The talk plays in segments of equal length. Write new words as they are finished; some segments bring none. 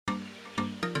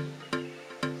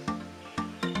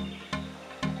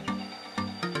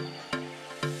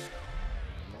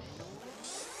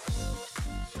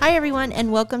Hi, everyone,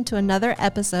 and welcome to another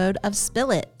episode of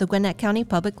Spill It, the Gwinnett County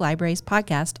Public Library's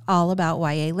podcast all about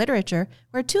YA literature,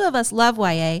 where two of us love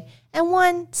YA and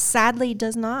one sadly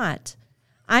does not.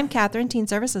 I'm Catherine, Teen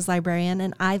Services Librarian,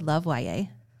 and I love YA.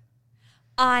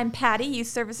 I'm Patty, Youth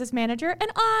Services Manager,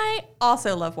 and I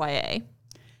also love YA.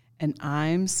 And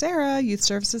I'm Sarah, Youth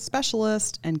Services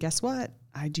Specialist, and guess what?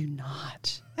 I do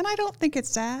not. And I don't think it's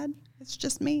sad. It's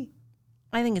just me.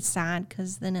 I think it's sad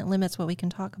because then it limits what we can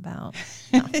talk about.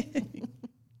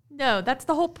 No, that's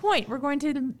the whole point. We're going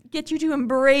to get you to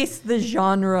embrace the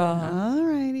genre.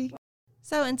 Alrighty.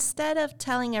 So instead of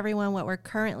telling everyone what we're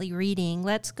currently reading,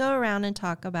 let's go around and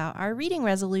talk about our reading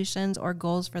resolutions or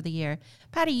goals for the year.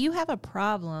 Patty, you have a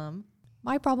problem.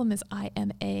 My problem is I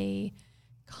am a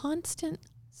constant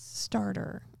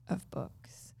starter of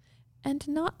books and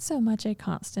not so much a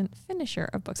constant finisher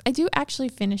of books. I do actually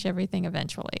finish everything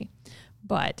eventually,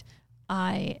 but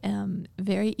I am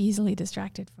very easily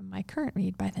distracted from my current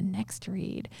read by the next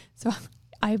read. So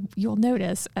you'll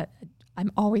notice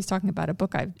I'm always talking about a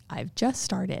book I've just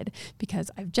started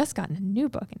because I've just gotten a new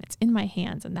book and it's in my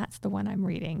hands and that's the one I'm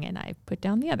reading, and I put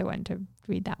down the other one to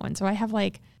read that one. So I have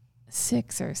like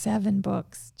 6 or 7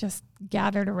 books just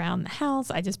gathered around the house.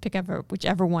 I just pick up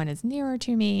whichever one is nearer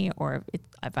to me, or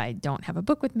if I don't have a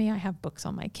book with me, I have books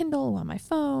on my Kindle, on my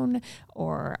phone,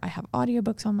 or I have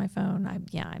audiobooks on my phone.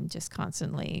 I'm just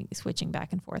constantly switching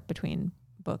back and forth between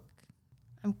book.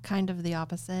 I'm kind of the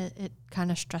opposite. It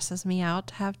kind of stresses me out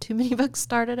to have too many books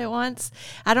started at once.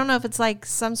 I don't know if it's like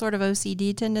some sort of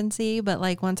OCD tendency, but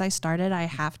like once I start it, I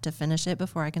have to finish it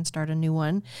before I can start a new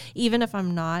one, even if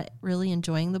I'm not really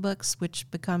enjoying the books,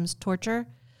 which becomes torture.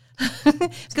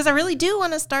 Because I really do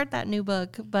want to start that new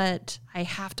book, but I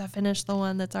have to finish the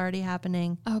one that's already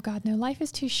happening. Oh God, no, life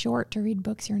is too short to read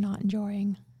books you're not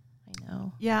enjoying. I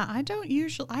know. Yeah,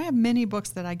 I have many books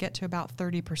that I get to about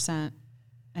 30%.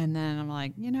 And then I'm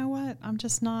like, you know what? I'm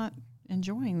just not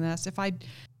enjoying this. If I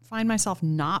find myself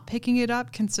not picking it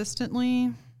up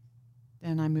consistently,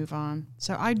 then I move on.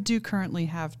 So I do currently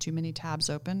have too many tabs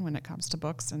open when it comes to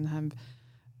books, and have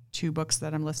 2 books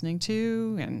that I'm listening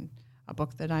to and a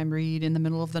book that I'm read in the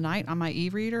middle of the night on my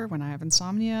e-reader when I have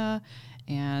insomnia,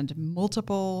 and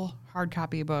multiple hard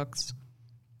copy books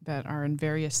that are in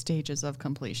various stages of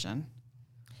completion.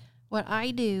 What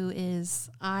I do is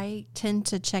I tend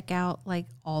to check out like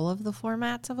all of the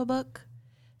formats of a book.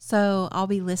 So I'll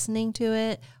be listening to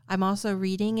it. I'm also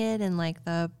reading it in like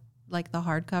the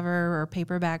hardcover or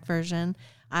paperback version.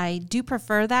 I do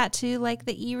prefer that to like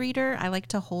the e-reader. I like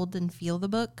to hold and feel the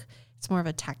book. It's more of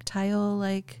a tactile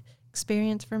like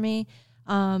experience for me.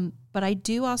 But I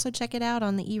do also check it out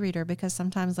on the e-reader because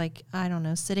sometimes like, I don't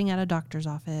know, sitting at a doctor's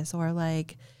office or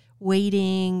like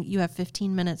waiting, you have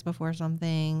 15 minutes before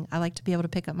something. I like to be able to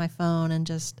pick up my phone and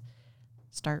just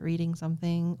start reading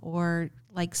something. Or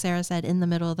like Sarah said, in the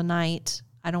middle of the night,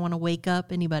 I don't want to wake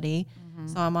up anybody. Mm-hmm.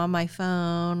 So I'm on my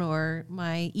phone or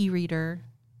my e-reader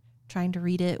trying to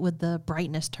read it with the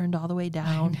brightness turned all the way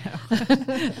down.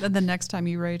 Then the next time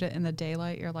you read it in the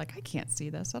daylight, you're like, I can't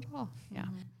see this at all. Yeah.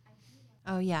 Mm-hmm.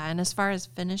 Oh, yeah. And as far as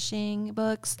finishing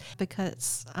books,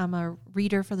 because I'm a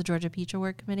reader for the Georgia Peach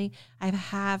Award Committee, I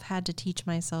have had to teach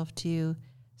myself to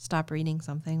stop reading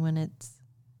something when it's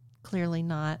clearly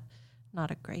not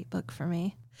a great book for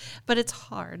me. But it's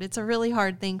hard. It's a really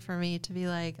hard thing for me to be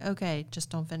like, okay,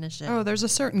 just don't finish it. Oh, there's a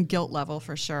certain guilt level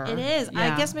for sure. It is.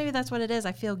 Yeah. I guess maybe that's what it is.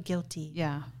 I feel guilty.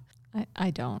 Yeah.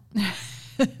 I don't.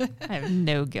 I have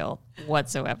no guilt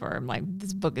whatsoever. I'm like,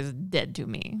 this book is dead to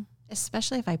me.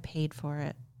 Especially if I paid for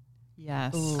it.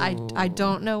 Yes. I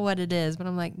don't know what it is, but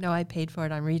I'm like, no, I paid for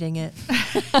it. I'm reading it.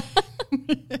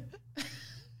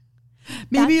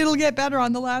 Maybe it'll get better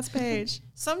on the last page.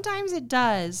 Sometimes it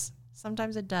does,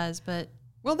 but...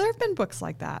 Well, there have been books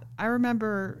like that. I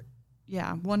remember,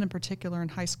 one in particular in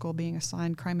high school being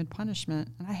assigned Crime and Punishment,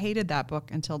 and I hated that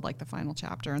book until like the final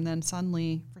chapter, and then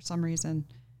suddenly, for some reason,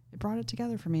 it brought it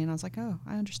together for me, and I was like, oh,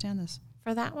 I understand this.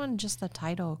 For that one, just the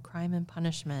title, Crime and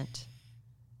Punishment.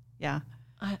 Yeah.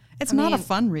 It's not a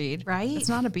fun read. Right? It's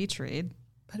not a beach read,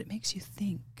 but it makes you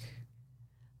think.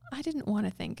 I didn't want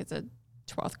to think as a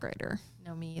 12th grader.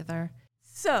 No, me either.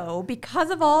 So because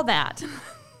of all that,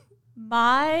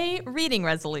 my reading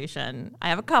resolution, I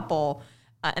have a couple,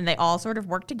 and they all sort of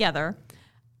work together.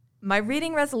 My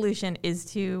reading resolution is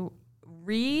to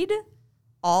read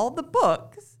all the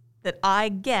books that I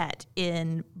get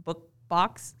in book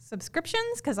box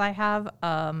subscriptions, because I have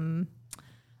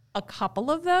a couple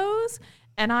of those,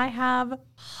 and I have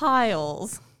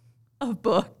piles of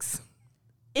books.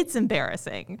 It's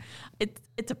embarrassing.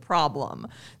 It's a problem.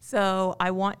 So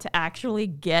I want to actually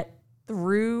get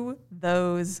through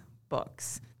those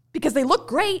books. because they look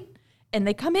great. And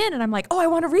they come in and I'm like, oh, I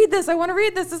want to read this. I want to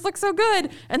read this. This looks so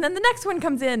good. And then the next one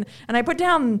comes in and I put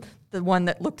down the one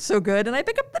that looked so good and I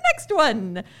pick up the next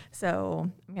one.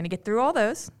 So I'm going to get through all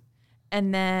those.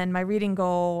 And then my reading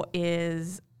goal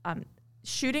is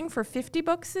shooting for 50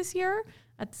 books this year.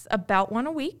 That's about one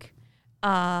a week.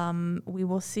 We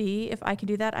will see if I can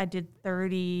do that. I did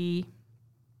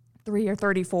 33 or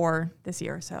 34 this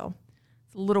year. So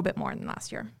it's a little bit more than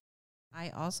last year. I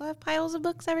also have piles of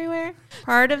books everywhere.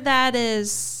 Part of that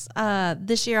is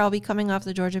this year I'll be coming off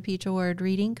the Georgia Peach Award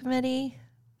reading committee,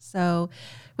 so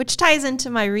which ties into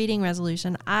my reading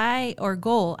resolution.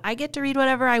 Goal. I get to read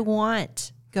whatever I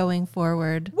want going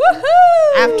forward.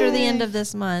 Woohoo! After the end of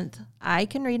this month, I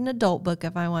can read an adult book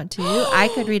if I want to. I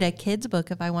could read a kid's book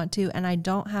if I want to, and I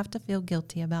don't have to feel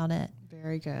guilty about it.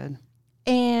 Very good.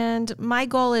 And my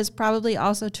goal is probably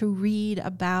also to read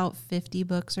about 50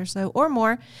 books or so or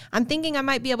more. I'm thinking I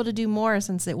might be able to do more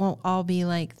since it won't all be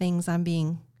like things I'm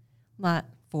being not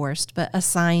forced, but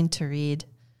assigned to read.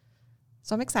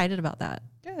 So I'm excited about that.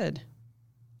 Good.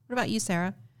 What about you,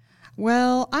 Sarah?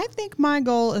 Well, I think my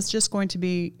goal is just going to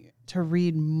be to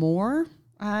read more.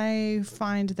 I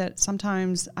find that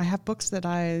sometimes I have books that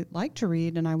I like to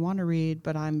read and I want to read,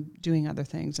 but I'm doing other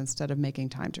things instead of making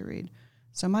time to read.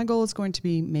 So my goal is going to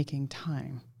be making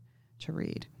time to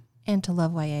read. And to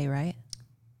love YA, right?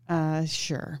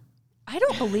 Sure. I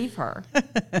don't believe her.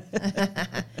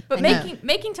 But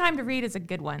making time to read is a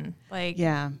good one.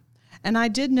 Yeah. And I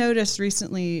did notice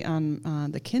recently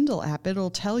on the Kindle app, it'll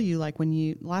tell you like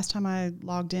last time I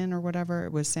logged in or whatever,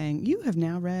 it was saying, you have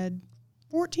now read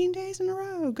 14 days in a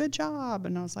row. Good job.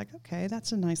 And I was like, okay,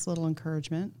 that's a nice little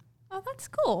encouragement. Oh, that's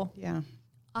cool. Yeah.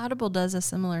 Audible does a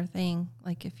similar thing.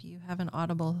 Like if you have an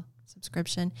Audible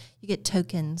subscription, you get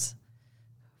tokens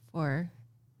for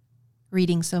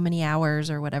reading so many hours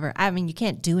or whatever. I mean, you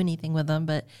can't do anything with them,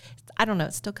 but I don't know.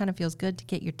 It still kind of feels good to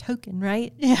get your token,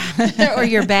 right? Yeah. Or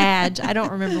your badge. I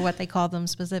don't remember what they call them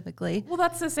specifically. Well,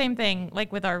 that's the same thing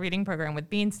like with our reading program with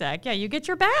Beanstack. Yeah, you get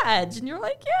your badge and you're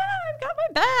like, yeah, I've got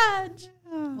my badge.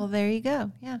 Well, there you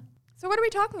go. Yeah. So what are we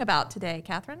talking about today,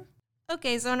 Catherine?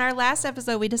 Okay, so in our last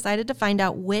episode, we decided to find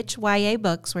out which YA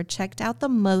books were checked out the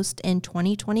most in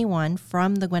 2021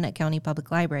 from the Gwinnett County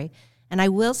Public Library. And I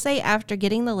will say after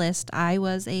getting the list, I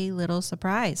was a little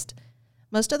surprised.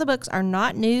 Most of the books are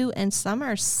not new and some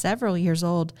are several years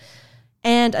old.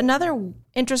 And another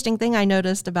interesting thing I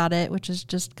noticed about it, which is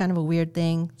just kind of a weird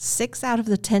thing, 6 out of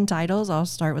the 10 titles all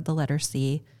start with the letter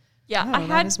C. Yeah,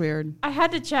 that is weird. I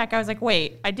had to check. I was like,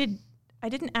 wait, I didn't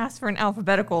ask for an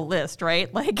alphabetical list,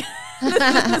 right? Like, this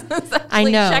is I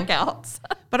know. Checkouts.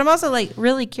 But I'm also like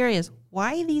really curious,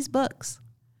 why these books?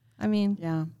 I mean,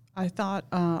 Yeah. I thought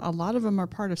a lot of them are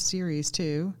part of series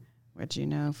too, which,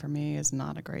 for me is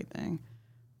not a great thing.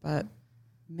 But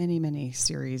many, many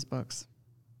series books.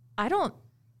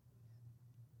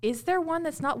 Is there one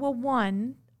that's not,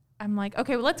 one, I'm like,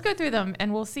 okay, well, let's go through them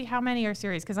and we'll see how many are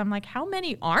series. Because I'm like, how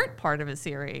many aren't part of a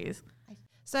series?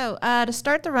 So to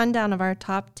start the rundown of our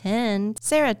top 10,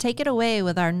 Sarah, take it away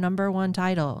with our number 1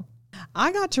 title.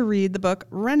 I got to read the book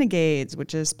Renegades,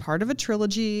 which is part of a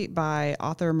trilogy by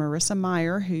author Marissa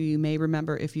Meyer, who you may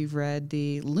remember if you've read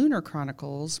the Lunar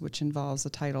Chronicles, which involves the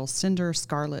title Cinder,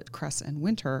 Scarlet, Cress, and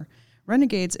Winter.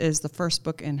 Renegades is the first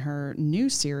book in her new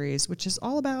series, which is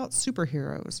all about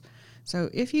superheroes. So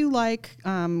if you like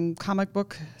comic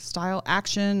book style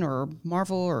action or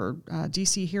Marvel or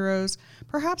DC heroes,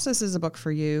 perhaps this is a book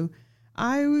for you.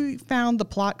 I found the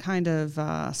plot kind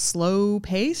of slow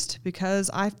paced because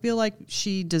I feel like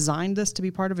she designed this to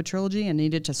be part of a trilogy and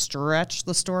needed to stretch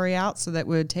the story out so that it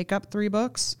would take up 3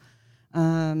 books.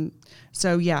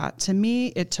 So yeah, to me,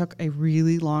 it took a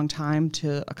really long time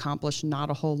to accomplish not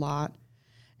a whole lot.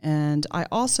 And I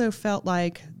also felt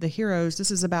like the heroes,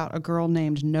 this is about a girl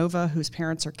named Nova whose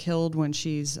parents are killed when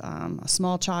she's a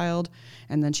small child.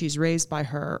 And then she's raised by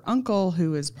her uncle,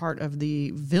 who is part of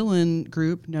the villain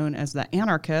group known as the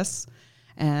Anarchists.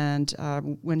 And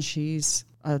when she's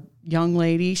a young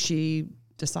lady, she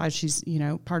decides she's,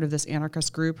 part of this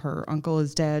anarchist group. Her uncle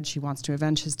is dead. She wants to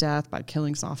avenge his death by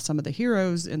killing off some of the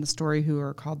heroes in the story who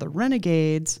are called the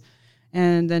Renegades.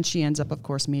 And then she ends up, of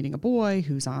course, meeting a boy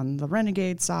who's on the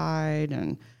renegade side,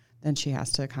 and then she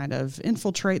has to kind of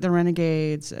infiltrate the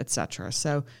renegades, etc.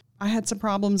 So I had some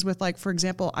problems with, like, for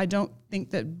example, I don't think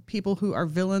that people who are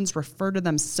villains refer to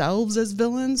themselves as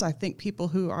villains. I think people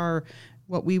who are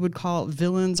what we would call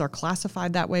villains are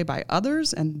classified that way by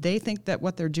others, and they think that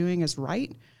what they're doing is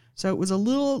right. So it was a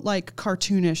little, like,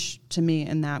 cartoonish to me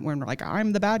in that when we're like,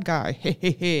 I'm the bad guy, hey,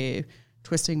 hey, hey,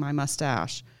 twisting my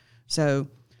mustache. So...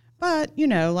 But,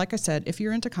 like I said, if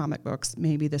you're into comic books,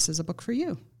 maybe this is a book for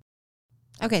you.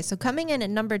 Okay, so coming in at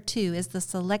number 2 is The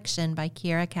Selection by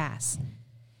Kiera Cass.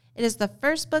 It is the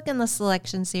first book in the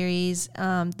Selection series.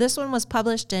 This one was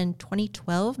published in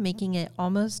 2012, making it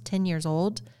almost 10 years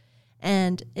old.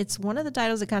 And it's one of the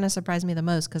titles that kind of surprised me the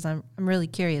most because I'm really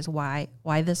curious why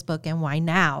this book and why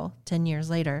now, 10 years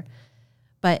later.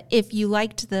 But if you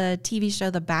liked the TV show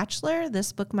The Bachelor,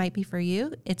 this book might be for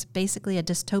you. It's basically a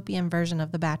dystopian version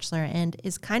of The Bachelor and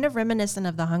is kind of reminiscent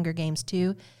of The Hunger Games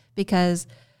too, because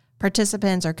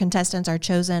participants or contestants are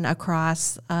chosen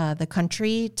across the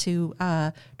country to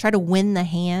try to win the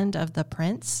hand of the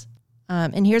prince.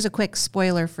 And here's a quick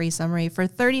spoiler-free summary. For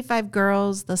 35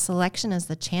 girls, the selection is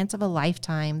the chance of a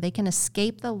lifetime. They can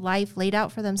escape the life laid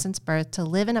out for them since birth to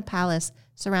live in a palace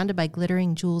surrounded by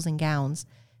glittering jewels and gowns.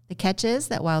 The catch is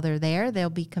that while they're there, they'll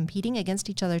be competing against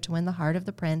each other to win the heart of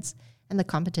the prince, and the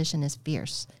competition is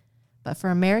fierce. But for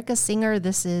America's Singer,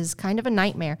 this is kind of a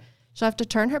nightmare. She'll have to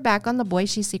turn her back on the boy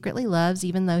she secretly loves,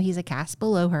 even though he's a caste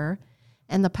below her,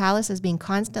 and the palace is being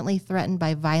constantly threatened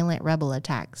by violent rebel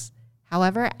attacks.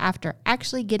 However, after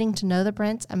actually getting to know the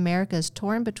prince, America is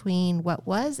torn between what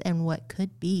was and what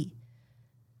could be.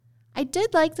 I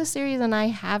did like the series, and I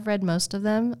have read most of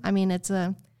them. I mean,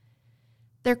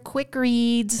 they're quick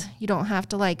reads. You don't have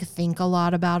to think a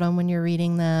lot about them when you're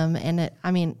reading them. And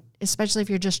especially if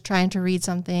you're just trying to read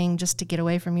something just to get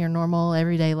away from your normal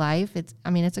everyday life. It's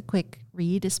a quick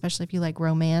read, especially if you like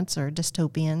romance or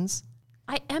dystopians.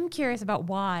 I am curious about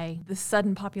why the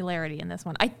sudden popularity in this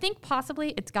one. I think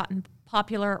possibly it's gotten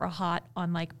popular or hot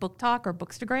on Book Talk or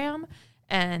Bookstagram.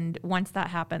 And once that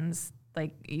happens,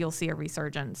 you'll see a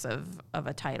resurgence of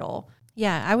a title.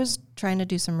 Yeah, I was trying to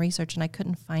do some research and I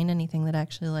couldn't find anything that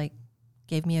actually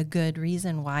gave me a good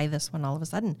reason why this one all of a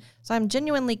sudden. So I'm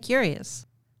genuinely curious.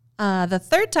 The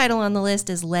third title on the list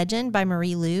is Legend by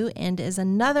Marie Lu and is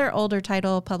another older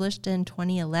title published in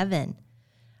 2011.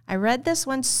 I read this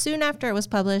one soon after it was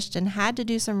published and had to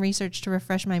do some research to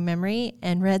refresh my memory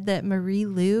and read that Marie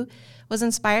Lu was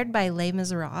inspired by Les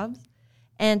Miserables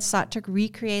and sought to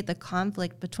recreate the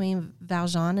conflict between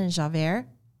Valjean and Javert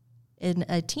in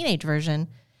a teenage version.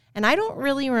 And I don't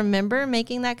really remember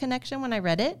making that connection when I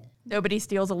read it. Nobody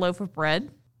steals a loaf of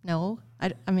bread? No.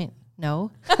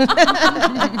 No.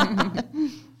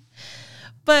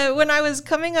 But when I was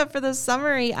coming up for the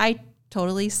summary, I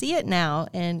totally see it now,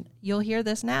 and you'll hear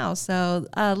this now. So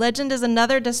Legend is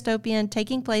another dystopian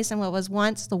taking place in what was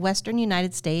once the Western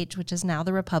United States, which is now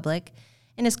the Republic,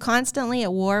 and is constantly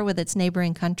at war with its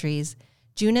neighboring countries.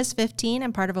 June is 15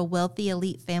 and part of a wealthy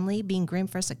elite family being groomed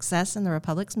for success in the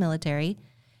Republic's military.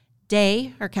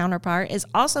 Day, her counterpart, is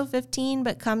also 15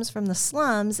 but comes from the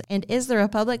slums and is the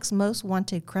Republic's most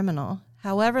wanted criminal.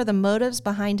 However, the motives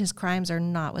behind his crimes are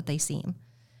not what they seem.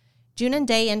 June and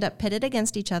Day end up pitted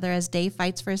against each other as Day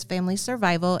fights for his family's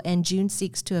survival and June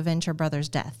seeks to avenge her brother's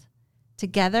death.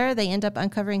 Together, they end up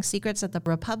uncovering secrets that the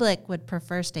Republic would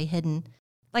prefer stay hidden.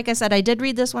 Like I said, I did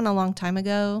read this one a long time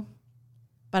ago,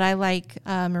 but I like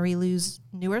Marie Lu's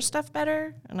newer stuff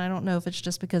better, and I don't know if it's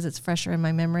just because it's fresher in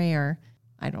my memory or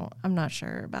I'm not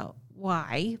sure about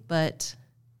why, but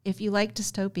if you like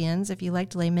dystopians, if you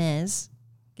liked Les Mis,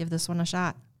 give this one a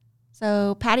shot.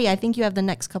 So, Patty, I think you have the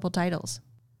next couple titles.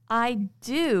 I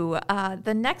do.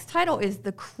 The next title is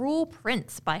The Cruel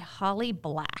Prince by Holly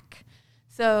Black.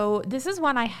 So this is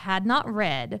one I had not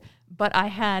read, but I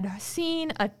had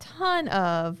seen a ton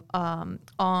of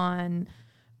on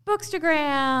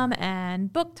Bookstagram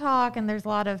and Book Talk, and there's a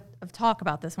lot of talk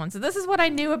about this one. So this is what I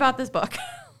knew about this book.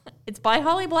 It's by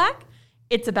Holly Black.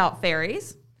 It's about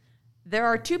fairies. There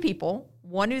are two people,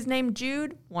 one who's named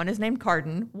Jude, one is named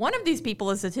Carden. One of these people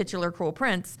is the titular cruel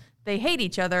prince. They hate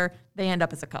each other. They end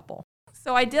up as a couple.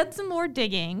 So I did some more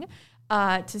digging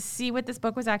to see what this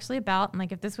book was actually about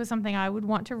and if this was something I would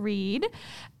want to read.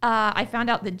 I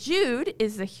found out that Jude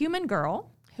is a human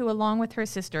girl who, along with her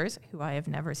sisters, who I have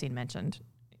never seen mentioned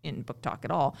in Book Talk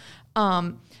at all,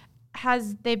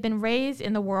 they've been raised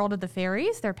in the world of the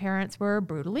fairies. Their parents were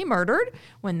brutally murdered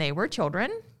when they were children.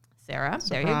 Sarah, Surprise.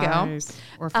 There you go.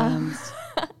 Orphans.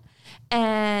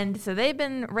 And so they've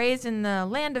been raised in the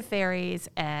land of fairies,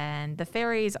 and the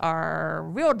fairies are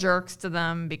real jerks to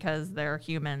them because they're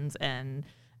humans and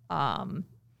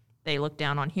they look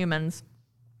down on humans.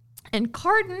 And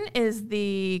Carden is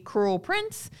the cruel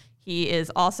prince. He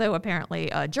is also apparently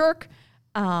a jerk.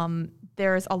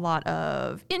 There's a lot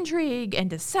of intrigue and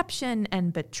deception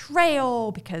and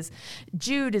betrayal because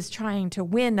Jude is trying to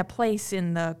win a place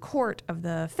in the court of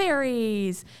the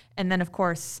fairies. And then, of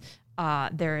course,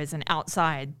 there is an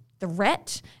outside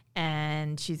threat,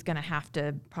 and she's going to have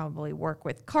to probably work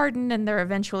with Carden, and they're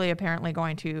eventually apparently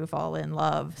going to fall in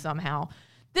love somehow.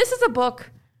 This is a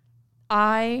book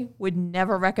I would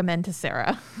never recommend to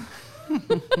Sarah.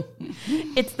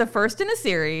 It's the first in a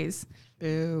series.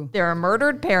 Boo. There are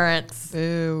murdered parents.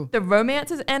 Boo. The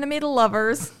romance is enemy to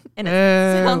lovers, and it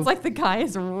sounds like the guy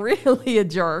is really a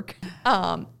jerk.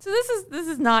 So this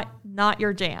is not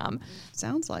your jam.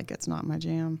 Sounds like it's not my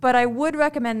jam. But I would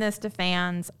recommend this to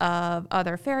fans of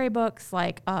other fairy books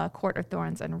like Court of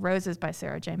Thorns and Roses by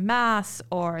Sarah J. Maas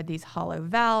or These Hollow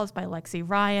Vows by Lexi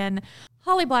Ryan.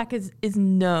 Holly Black is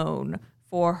known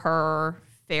for her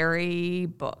fairy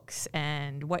books,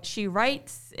 and what she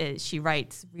writes is she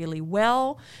writes really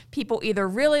well. People either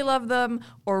really love them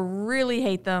or really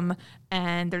hate them,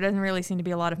 and there doesn't really seem to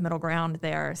be a lot of middle ground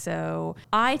there. So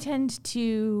I tend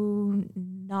to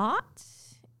not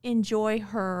enjoy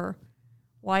her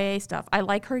YA stuff. I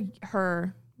like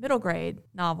her middle grade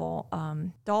novel,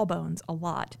 Doll Bones, a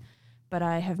lot, but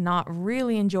I have not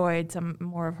really enjoyed some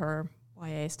more of her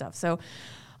YA stuff. So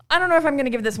I don't know if I'm going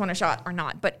to give this one a shot or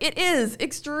not, but it is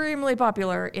extremely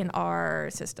popular in our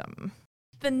system.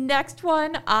 The next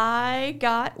one I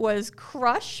got was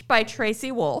Crush by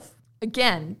Tracy Wolff.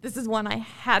 Again, this is one I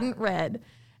hadn't read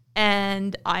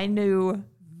and I knew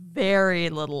very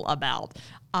little about.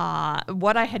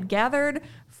 What I had gathered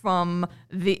from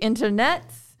the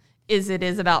internet is it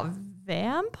is about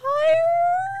vampires?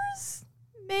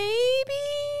 Maybe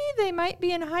they might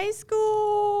be in high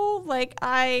school. Like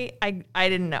I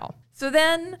didn't know. So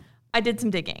then I did some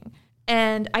digging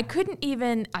and I couldn't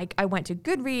even, I went to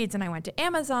Goodreads and I went to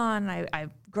Amazon. I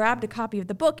grabbed a copy of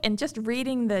the book, and just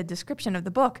reading the description of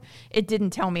the book, it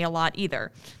didn't tell me a lot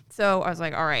either. So I was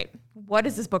like, all right, what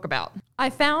is this book about? I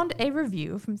found a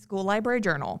review from School Library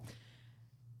Journal.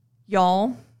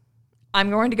 Y'all, I'm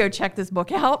going to go check this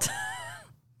book out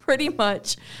pretty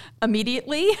much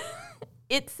immediately.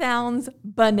 It sounds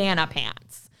banana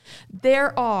pants.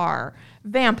 There are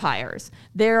vampires.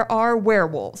 There are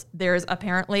werewolves. There's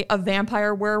apparently a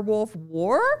vampire-werewolf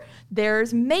war.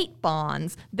 There's mate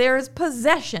bonds. There's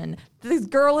possession. This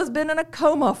girl has been in a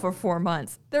coma for 4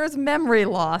 months. There's memory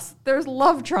loss. There's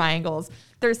love triangles.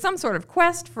 There's some sort of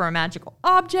quest for a magical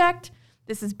object.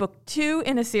 This is book 2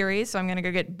 in a series, so I'm going to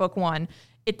go get book 1.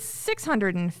 It's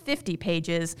 650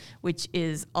 pages, which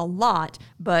is a lot,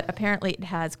 but apparently it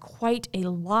has quite a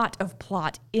lot of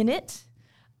plot in it.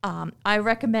 I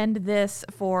recommend this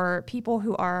for people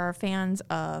who are fans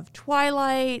of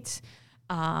Twilight,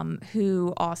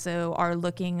 who also are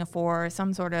looking for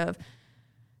some sort of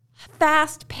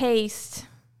fast-paced,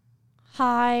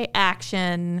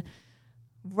 high-action,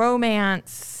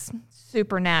 romance,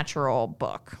 supernatural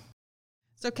book.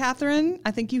 So, Catherine,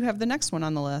 I think you have the next one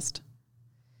on the list.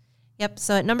 Yep.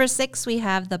 So at number 6, we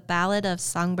have The Ballad of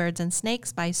Songbirds and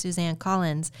Snakes by Suzanne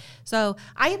Collins. So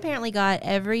I apparently got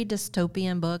every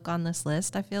dystopian book on this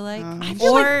list, I feel like.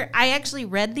 I actually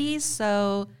read these,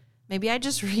 so maybe I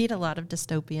just read a lot of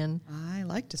dystopian. I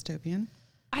like dystopian.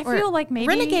 I feel like maybe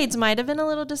Renegades might have been a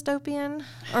little dystopian,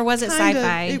 or was it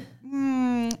sci-fi?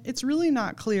 It's really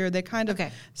not clear. They kind of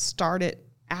start it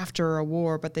after a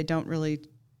war, but they don't really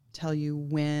tell you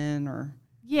when or...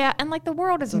 Yeah, and like the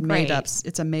world isn't great.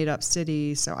 It's a made-up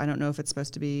city, so I don't know if it's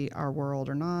supposed to be our world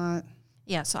or not.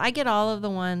 Yeah, so I get all of the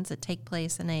ones that take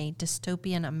place in a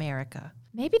dystopian America.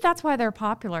 Maybe that's why they're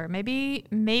popular. Maybe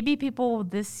people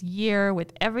this year,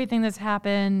 with everything that's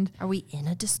happened, are we in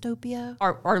a dystopia?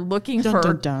 Are looking for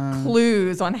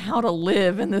clues on how to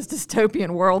live in this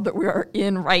dystopian world that we are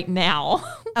in right now.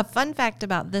 A fun fact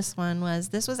about this one was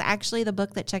this was actually the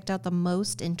book that checked out the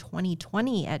most in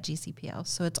 2020 at GCPL.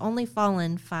 So it's only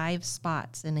fallen 5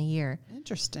 spots in a year.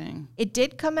 Interesting. It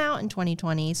did come out in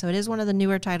 2020, so it is one of the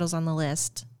newer titles on the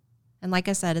list. And like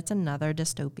I said, it's another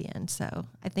dystopian. So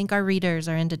I think our readers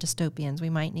are into dystopians.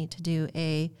 We might need to do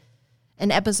an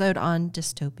episode on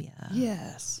dystopia.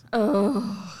 Yes.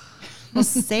 Oh. Well,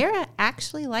 Sarah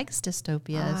actually likes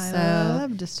dystopia. I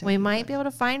love dystopia. We might be able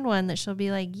to find one that she'll be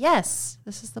like, yes,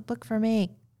 this is the book for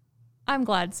me. I'm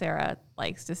glad Sarah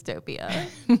likes dystopia.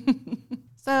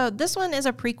 So this one is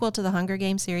a prequel to the Hunger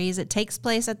Games series. It takes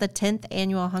place at the 10th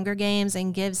annual Hunger Games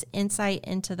and gives insight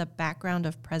into the background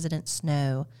of President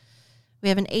Snow. We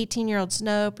have an 18-year-old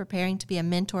Snow preparing to be a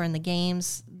mentor in the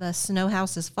games. The Snow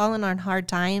House has fallen on hard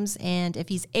times, and if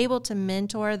he's able to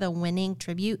mentor the winning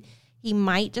tribute, he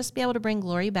might just be able to bring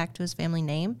glory back to his family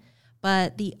name,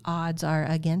 but the odds are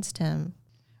against him.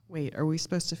 Wait, are we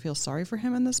supposed to feel sorry for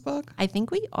him in this book? I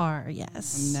think we are,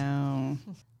 yes. No.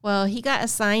 Well, he got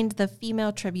assigned the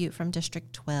female tribute from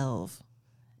District 12.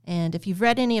 And if you've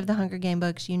read any of the Hunger Game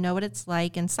books, you know what it's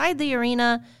like inside the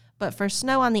arena. But for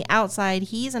Snow on the outside,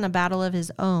 he's in a battle of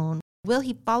his own. Will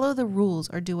he follow the rules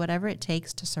or do whatever it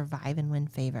takes to survive and win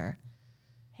favor?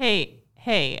 Hey,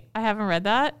 hey, I haven't read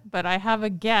that, but I have a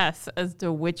guess as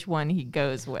to which one he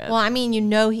goes with. Well, I mean,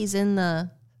 he's in the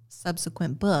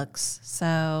subsequent books,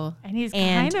 so and he's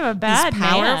kind of a bad he's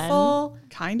powerful, man.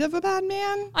 Kind of a bad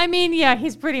man? I mean, yeah,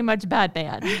 he's pretty much bad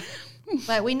man.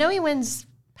 but we know he wins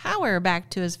power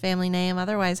back to his family name.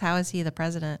 Otherwise, how is he the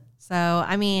president? So,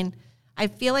 I mean, I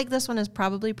feel like this one is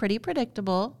probably pretty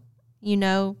predictable.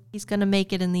 He's going to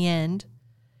make it in the end.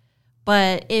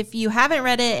 But if you haven't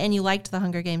read it and you liked the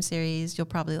Hunger Games series, you'll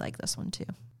probably like this one too.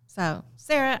 So,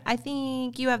 Sarah, I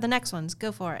think you have the next ones.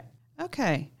 Go for it.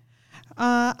 Okay.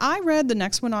 I read the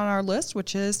next one on our list,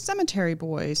 which is Cemetery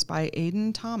Boys by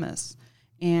Aiden Thomas.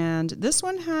 And this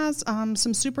one has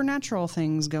some supernatural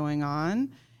things going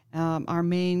on. Our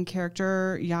main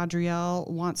character, Yadriel,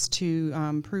 wants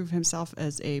to prove himself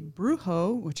as a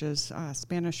brujo, which is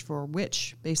Spanish for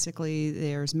witch. Basically,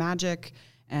 there's magic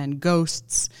and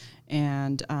ghosts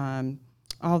and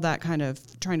all that kind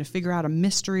of trying to figure out a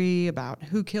mystery about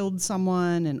who killed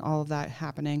someone and all of that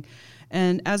happening.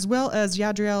 And as well as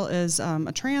Yadriel is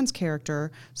a trans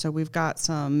character, so we've got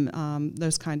some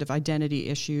those kind of identity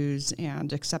issues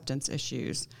and acceptance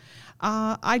issues.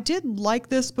 I did like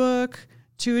this book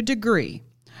to a degree,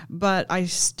 but I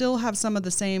still have some of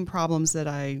the same problems that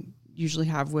I usually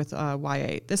have with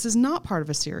YA. This is not part of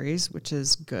a series, which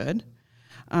is good.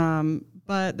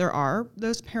 But there are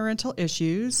those parental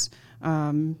issues.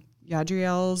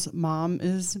 Yadriel's mom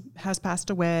has passed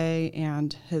away,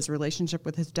 and his relationship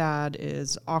with his dad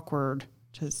is awkward,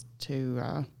 just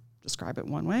to describe it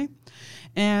one way.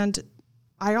 And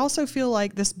I also feel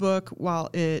like this book, while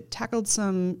it tackled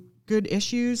some good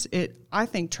issues, it, I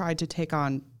think, tried to take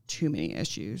on too many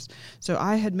issues. So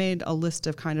I had made a list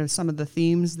of kind of some of the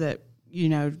themes that,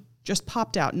 just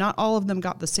popped out. Not all of them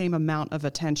got the same amount of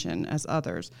attention as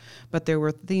others, but there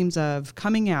were themes of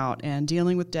coming out and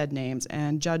dealing with dead names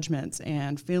and judgments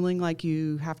and feeling like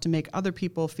you have to make other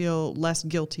people feel less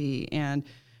guilty, and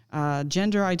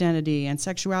gender identity and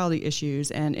sexuality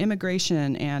issues and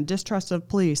immigration and distrust of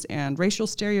police and racial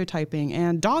stereotyping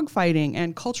and dogfighting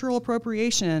and cultural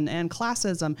appropriation and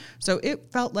classism. So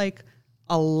it felt like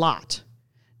a lot.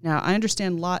 Now, I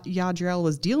understand Yadriel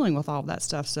was dealing with all of that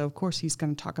stuff, so of course he's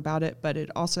going to talk about it, but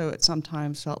it also at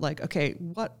sometimes felt like, okay,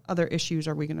 what other issues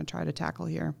are we going to try to tackle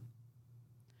here?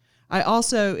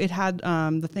 It had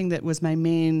the thing that was my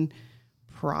main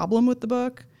problem with the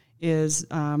book is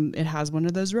it has one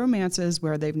of those romances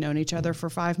where they've known each other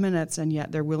for 5 minutes and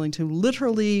yet they're willing to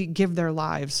literally give their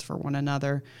lives for one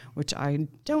another, which I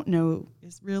don't know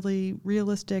is really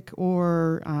realistic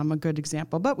or a good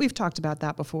example. But we've talked about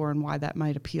that before and why that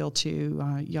might appeal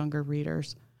to younger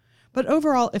readers. But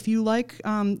overall, if you like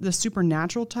the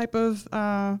supernatural type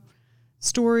of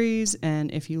stories, and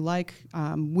if you like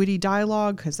witty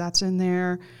dialogue, because that's in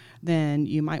there, then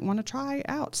you might want to try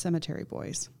out Cemetery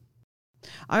Boys.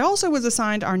 I also was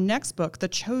assigned our next book, The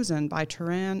Chosen by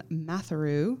Taran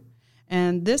Matharu.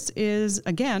 And this is,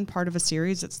 again, part of a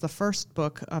series. It's the first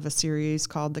book of a series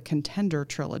called the Contender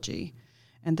Trilogy.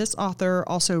 And this author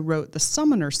also wrote the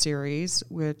Summoner series,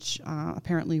 which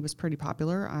apparently was pretty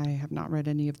popular. I have not read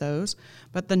any of those.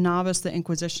 But The Novice, The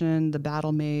Inquisition, The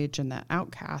Battle Mage, and The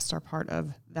Outcast are part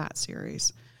of that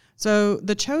series. So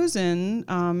The Chosen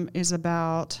is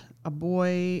about a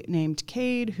boy named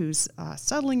Cade who's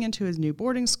settling into his new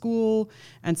boarding school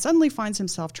and suddenly finds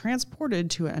himself transported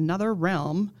to another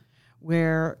realm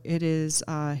where it is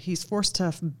he's forced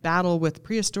to battle with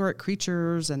prehistoric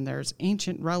creatures, and there's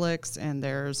ancient relics, and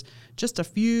there's just a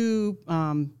few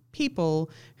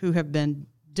people who have been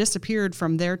disappeared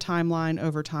from their timeline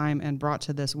over time and brought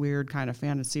to this weird kind of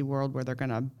fantasy world where they're going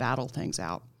to battle things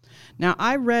out. Now,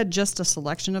 I read just a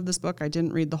selection of this book. I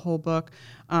didn't read the whole book.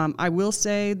 I will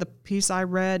say the piece I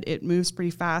read, it moves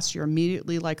pretty fast. You're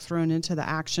immediately thrown into the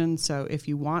action. So if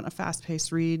you want a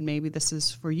fast-paced read, maybe this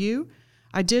is for you.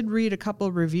 I did read a couple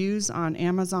of reviews on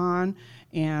Amazon,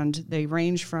 and they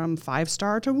range from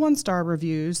 5-star to 1-star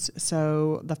reviews.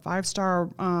 So the 5-star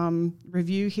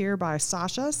review here by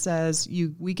Sasha says,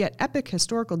 we get epic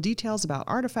historical details about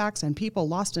artifacts and people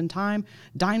lost in time,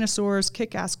 dinosaurs,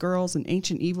 kick-ass girls, and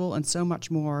ancient evil, and so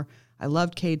much more. I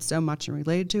loved Cade so much and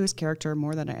related to his character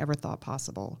more than I ever thought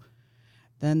possible.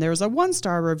 Then there's a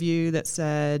 1-star review that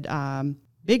said,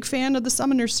 big fan of the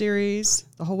Summoner series.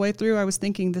 The whole way through, I was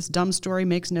thinking this dumb story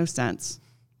makes no sense.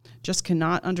 Just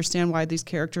cannot understand why these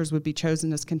characters would be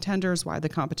chosen as contenders, why the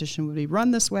competition would be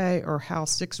run this way, or how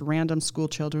 6 random school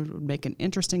children would make an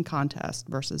interesting contest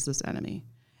versus this enemy.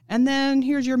 And then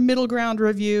here's your middle ground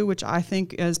review, which I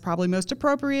think is probably most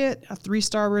appropriate, a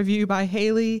 3-star review by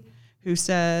Haley. who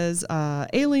says,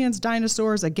 aliens,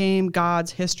 dinosaurs, a game,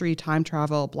 gods, history, time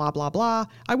travel, blah, blah, blah.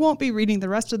 I won't be reading the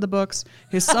rest of the books.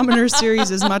 His Summoner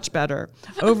series is much better.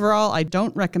 Overall, I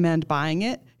don't recommend buying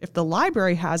it. If the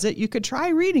library has it, you could try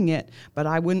reading it, but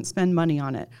I wouldn't spend money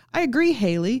on it. I agree,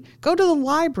 Haley. Go to the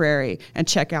library and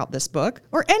check out this book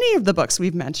or any of the books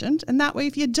we've mentioned. And that way,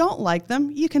 if you don't like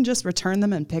them, you can just return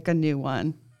them and pick a new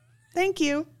one. Thank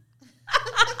you.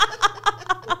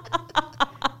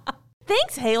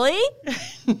 Thanks, Haley.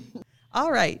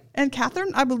 All right. And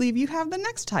Catherine, I believe you have the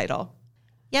next title.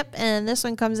 Yep, and this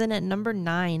one comes in at number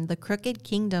 9, The Crooked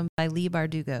Kingdom by Leigh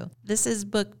Bardugo. This is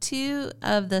book 2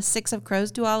 of the Six of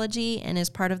Crows duology and is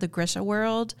part of the Grisha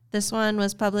world. This one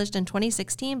was published in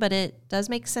 2016, but it does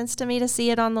make sense to me to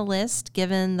see it on the list,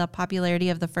 given the popularity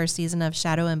of the first season of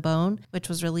Shadow and Bone, which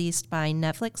was released by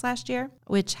Netflix last year,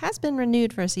 which has been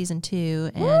renewed for season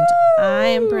 2, and Woo! I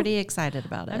am pretty excited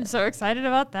about it. I'm so excited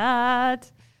about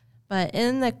that. But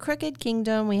in the Crooked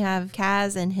Kingdom, we have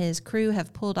Kaz and his crew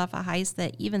have pulled off a heist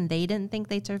that even they didn't think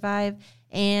they'd survive.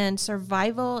 And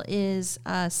survival is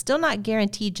still not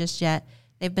guaranteed just yet.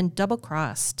 They've been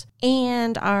double-crossed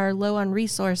and are low on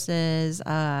resources.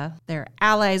 Their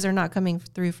allies are not coming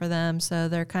through for them, so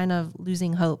they're kind of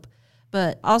losing hope.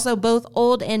 But also both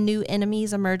old and new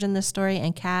enemies emerge in this story,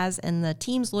 and Kaz and the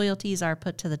team's loyalties are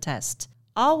put to the test.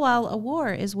 All while a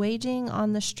war is waging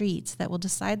on the streets that will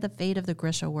decide the fate of the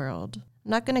Grisha world.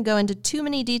 I'm not going to go into too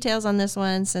many details on this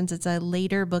one since it's a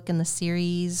later book in the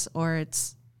series, or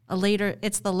it's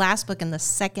the last book in the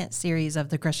second series of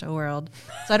the Grisha world.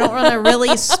 So I don't want to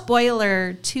really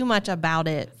spoiler too much about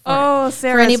it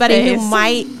for anybody who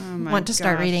might want to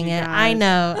start reading it. I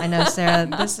know, Sarah,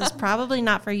 this is probably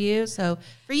not for you. So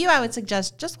for you, I would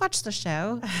suggest just watch the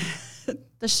show.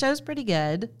 The show's pretty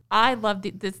good. I love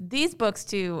these books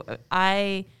too.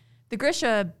 The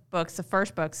Grisha books, the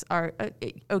first books are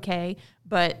okay,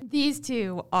 but these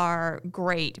two are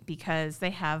great because they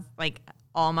have like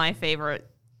all my favorite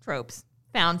tropes: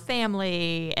 found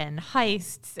family and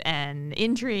heists and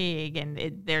intrigue,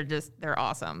 and they're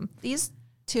awesome. These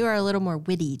two are a little more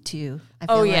witty too. I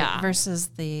feel like, versus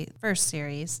the first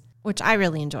series, which I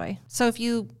really enjoy. So if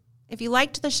you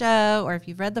liked the show or if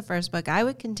you've read the first book, I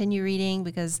would continue reading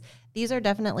because these are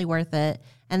definitely worth it.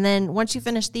 And then once you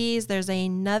finish these, there's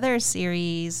another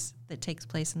series that takes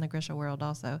place in the Grisha world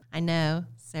also. I know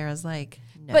Sarah's like,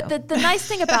 no. But the nice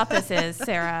thing about this is,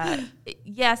 Sarah,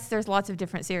 yes, there's lots of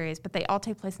different series, but they all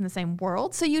take place in the same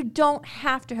world. So you don't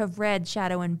have to have read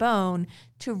Shadow and Bone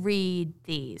to read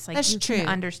these. Like, That's you true. can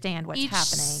understand what's Each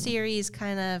happening. series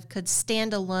kind of could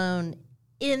stand alone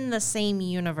in the same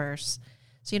universe.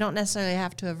 So you don't necessarily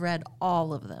have to have read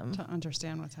all of them to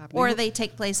understand what's happening. Or they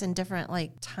take place in different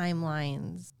like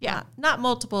timelines. Yeah. Not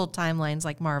multiple timelines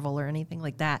like Marvel or anything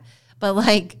like that, but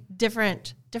like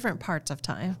different parts of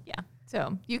time. Yeah.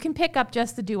 So you can pick up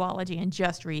just the duology and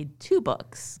just read 2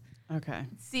 books. Okay.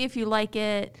 See if you like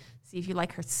it, see if you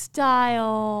like her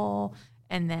style,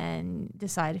 and then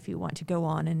decide if you want to go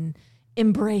on and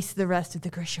embrace the rest of the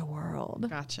Grisha world.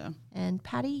 Gotcha. And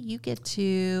Patty, you get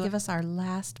to give us our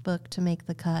last book to make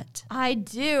the cut. I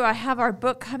do. I have our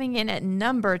book coming in at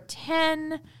number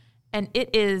 10, and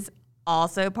it is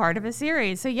also part of a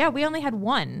series. So yeah, we only had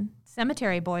one.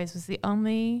 Cemetery Boys was the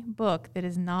only book that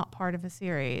is not part of a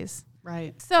series.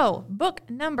 Right. So book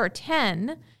number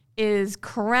 10 is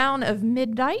Crown of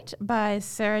Midnight by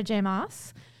Sarah J.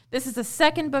 Maas. This is the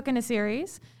second book in a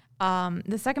series.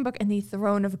 The second book in the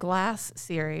Throne of Glass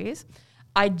series.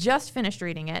 I just finished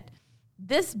reading it.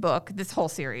 This book, this whole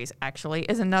series actually,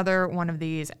 is another one of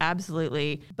these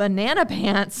absolutely banana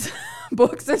pants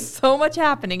books. There's so much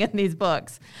happening in these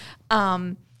books.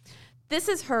 This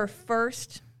is her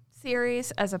first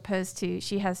series, as opposed to,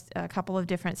 she has a couple of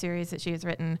different series that she has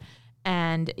written.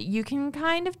 And you can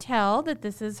kind of tell that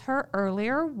this is her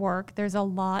earlier work. There's a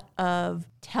lot of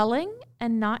telling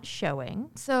and not showing.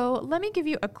 So let me give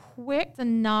you a quick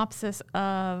synopsis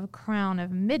of Crown of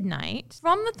Midnight.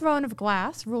 From the Throne of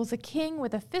Glass rules a king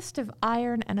with a fist of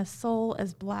iron and a soul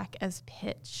as black as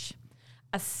pitch.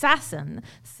 Assassin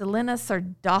Selena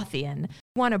Sardothian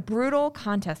won a brutal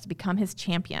contest to become his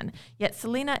champion, yet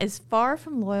Selena is far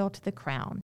from loyal to the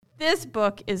crown. This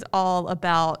book is all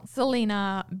about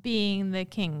Selena being the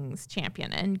king's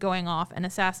champion and going off and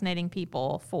assassinating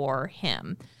people for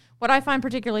him. What I find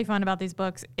particularly fun about these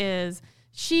books is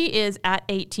she is, at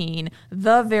 18,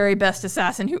 the very best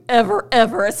assassin who ever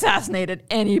assassinated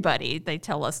anybody. They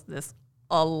tell us this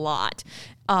a lot.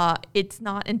 It's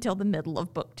not until the middle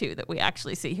of book 2 that we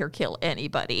actually see her kill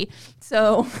anybody.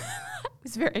 So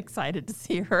was very excited to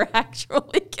see her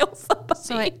actually kill somebody.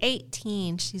 So at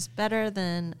 18, she's better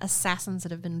than assassins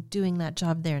that have been doing that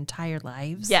job their entire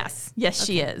lives. Yes,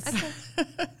 she is.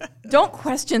 Okay. Don't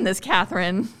question this,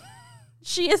 Catherine.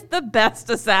 She is the best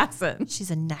assassin.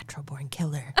 She's a natural-born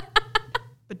killer.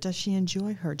 But does she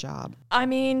enjoy her job? I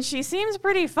mean, she seems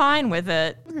pretty fine with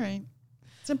it. All right.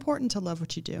 It's important to love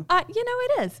what you do.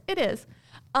 It is. It is.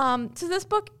 So this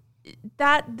book,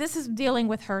 this is dealing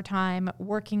with her time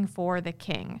working for the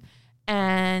king.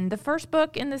 And the first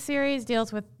book in the series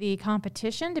deals with the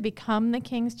competition to become the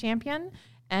king's champion.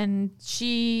 And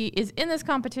she is in this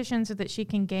competition so that she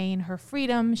can gain her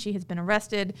freedom. She has been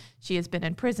arrested. She has been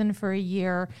in prison for a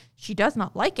year. She does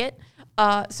not like it.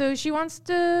 So she's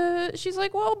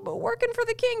like, well, working for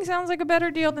the king sounds like a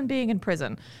better deal than being in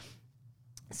prison.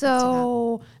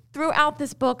 So throughout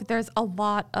this book, there's a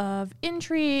lot of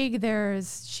intrigue.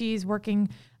 She's working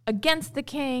against the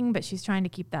king, but she's trying to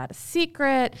keep that a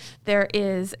secret. There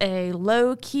is a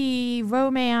low-key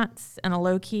romance and a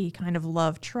low-key kind of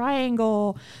love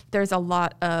triangle. There's a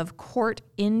lot of court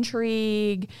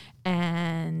intrigue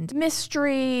and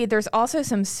mystery. There's also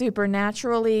some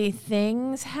supernaturally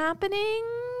things happening,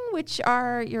 which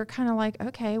you're kind of like,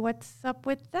 okay, what's up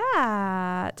with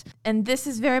that? And this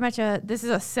is very much a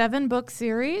 7-book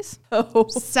series. Oh,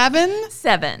 7?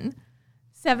 7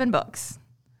 books.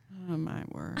 Oh, my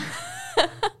word.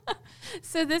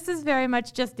 So this is very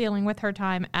much just dealing with her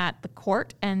time at the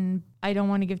court, and I don't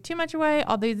want to give too much away.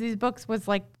 Although these books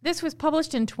this was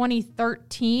published in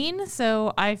 2013,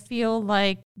 so I feel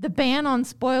like the ban on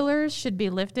spoilers should be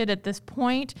lifted at this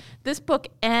point. This book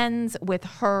ends with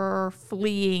her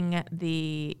fleeing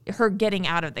her getting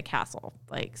out of the castle.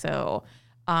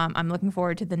 I'm looking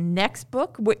forward to the next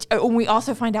book, which we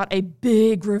also find out a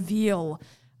big reveal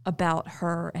about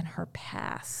her and her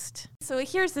past. So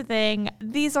here's the thing.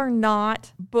 These are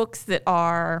not books that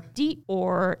are deep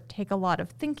or take a lot of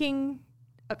thinking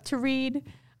to read,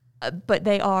 but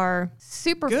they are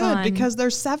super fun. Good, because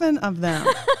there's 7 of them.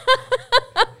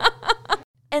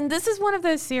 And this is one of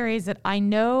those series that I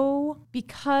know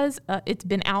because it's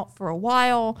been out for a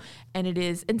while,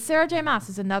 and Sarah J. Maas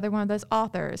is another one of those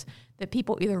authors that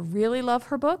people either really love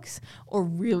her books or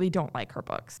really don't like her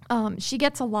books. She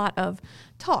gets a lot of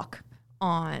talk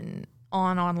on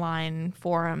online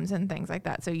forums and things like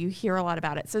that, so you hear a lot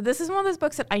about it. So this is one of those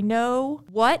books that I know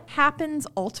what happens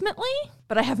ultimately,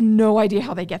 but I have no idea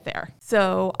how they get there.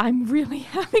 So I'm really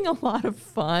having a lot of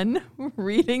fun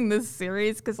reading this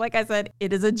series because, like I said,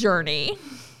 it is a journey.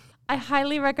 I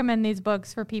highly recommend these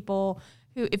books for people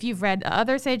who, if you've read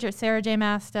other Sarah J.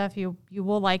 Maas stuff, you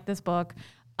will like this book.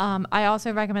 I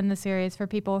also recommend the series for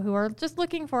people who are just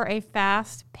looking for a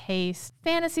fast-paced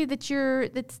fantasy that's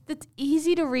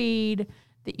easy to read,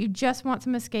 that you just want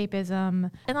some escapism.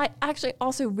 And I actually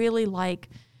also really like,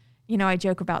 I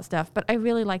joke about stuff, but I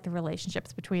really like the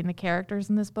relationships between the characters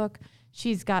in this book.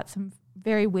 She's got some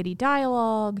very witty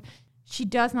dialogue. She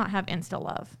does not have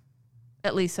insta-love,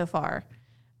 at least so far.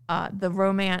 The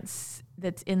romance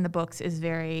that's in the books is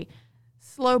very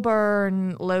slow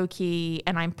burn, low key,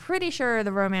 and I'm pretty sure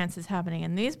the romance is happening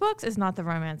in these books is not the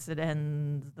romance that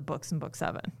ends the books in book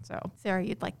 7. So, Sarah,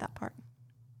 you'd like that part.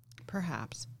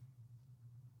 Perhaps.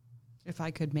 If I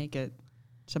could make it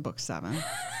to book 7.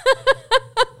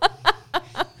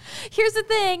 Here's the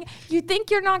thing. You think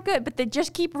you're not good, but they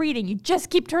just keep reading. You just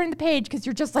keep turning the page because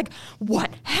you're just like,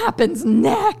 what happens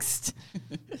next?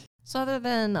 So other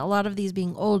than a lot of these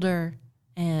being older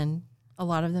and a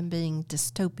lot of them being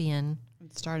dystopian,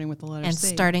 starting with the letter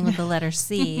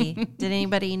C. Did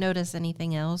anybody notice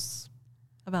anything else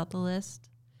about the list?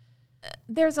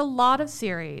 There's a lot of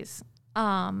series,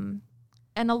 and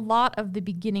a lot of the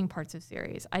beginning parts of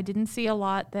series. I didn't see a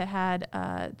lot that had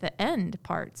the end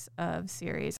parts of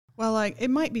series. Well, it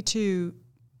might be too,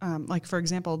 for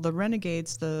example, the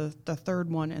Renegades, the third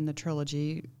one in the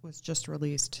trilogy, was just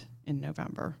released in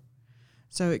November.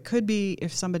 So it could be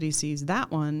if somebody sees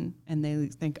that one and they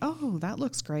think, oh, that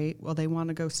looks great. Well, they want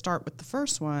to go start with the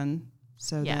first one.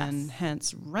 So then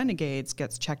hence Renegades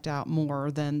gets checked out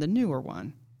more than the newer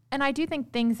one. And I do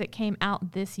think things that came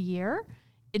out this year,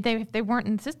 if they weren't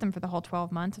in the system for the whole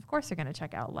 12 months, of course they're going to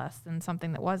check out less than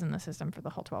something that was in the system for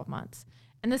the whole 12 months.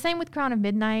 And the same with Crown of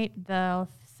Midnight. The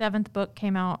 7th book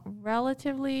came out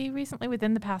relatively recently,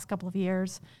 within the past couple of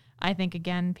years. I think,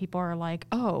 again, people are like,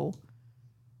 oh,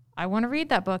 I want to read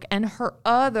that book. And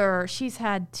she's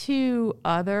had 2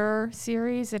 other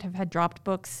series that have had dropped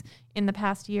books in the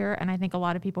past year. And I think a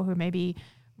lot of people who maybe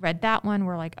read that one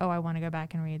were like, oh, I want to go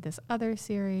back and read this other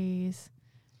series.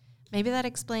 Maybe that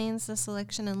explains the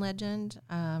selection in Legend.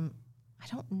 I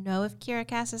don't know if Kira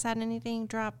Cass has had anything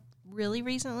drop really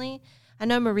recently. I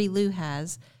know Marie Lou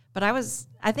has, but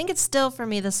I think it's still for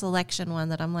me the selection one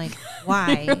that I'm like,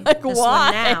 why? Like, this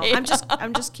why? one now?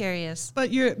 I'm just curious.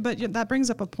 But that brings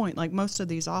up a point. Like most of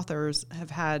these authors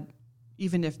have had,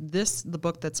 even if the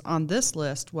book that's on this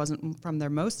list wasn't from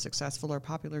their most successful or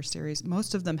popular series,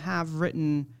 most of them have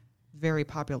written very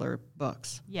popular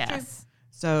books. Yes.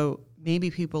 So maybe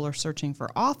people are searching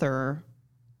for author.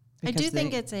 I do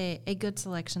think it's a good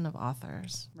selection of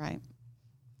authors. Right.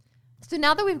 So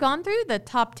now that we've gone through the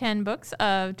top 10 books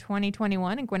of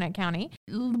 2021 in Gwinnett County,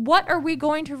 what are we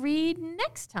going to read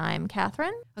next time,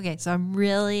 Catherine? Okay, so I'm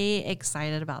really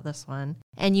excited about this one.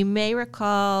 And you may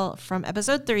recall from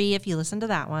episode 3, if you listened to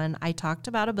that one, I talked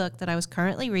about a book that I was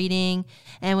currently reading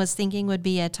and was thinking would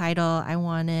be a title I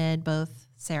wanted both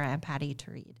Sarah and Patty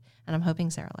to read. And I'm hoping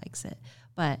Sarah likes it.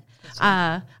 But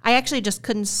I actually just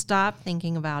couldn't stop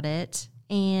thinking about it.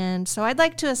 And so I'd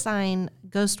like to assign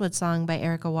Ghostwood Song by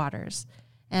Erica Waters.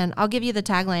 And I'll give you the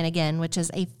tagline again, which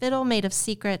is a fiddle made of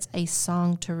secrets, a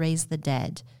song to raise the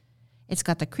dead. It's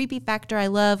got the creepy factor I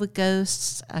love with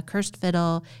ghosts, a cursed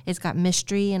fiddle. It's got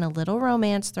mystery and a little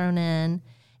romance thrown in.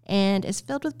 And it's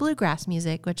filled with bluegrass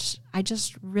music, which I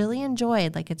just really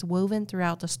enjoyed. Like it's woven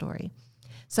throughout the story.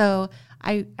 So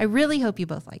I really hope you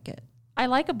both like it. I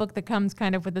like a book that comes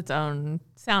kind of with its own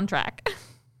soundtrack.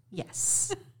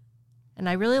 Yes. And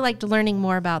I really liked learning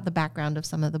more about the background of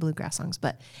some of the bluegrass songs.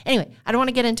 But anyway, I don't want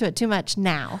to get into it too much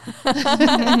now.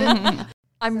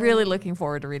 I'm really looking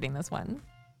forward to reading this one.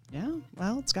 Yeah.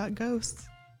 Well, it's got ghosts.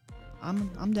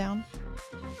 I'm down.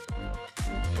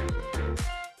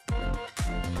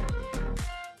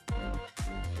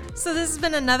 So this has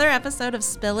been another episode of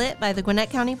Spill It by the Gwinnett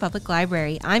County Public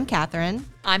Library. I'm Catherine.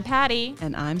 I'm Patty.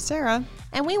 And I'm Sarah.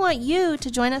 And we want you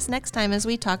to join us next time as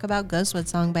we talk about Ghostwood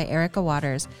Song by Erica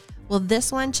Waters. Will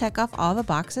this one check off all the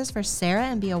boxes for Sarah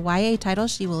and be a YA title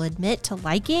she will admit to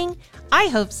liking? I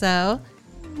hope so.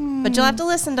 But you'll have to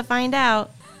listen to find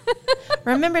out.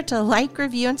 Remember to like,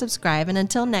 review, and subscribe. And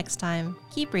until next time,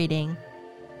 keep reading.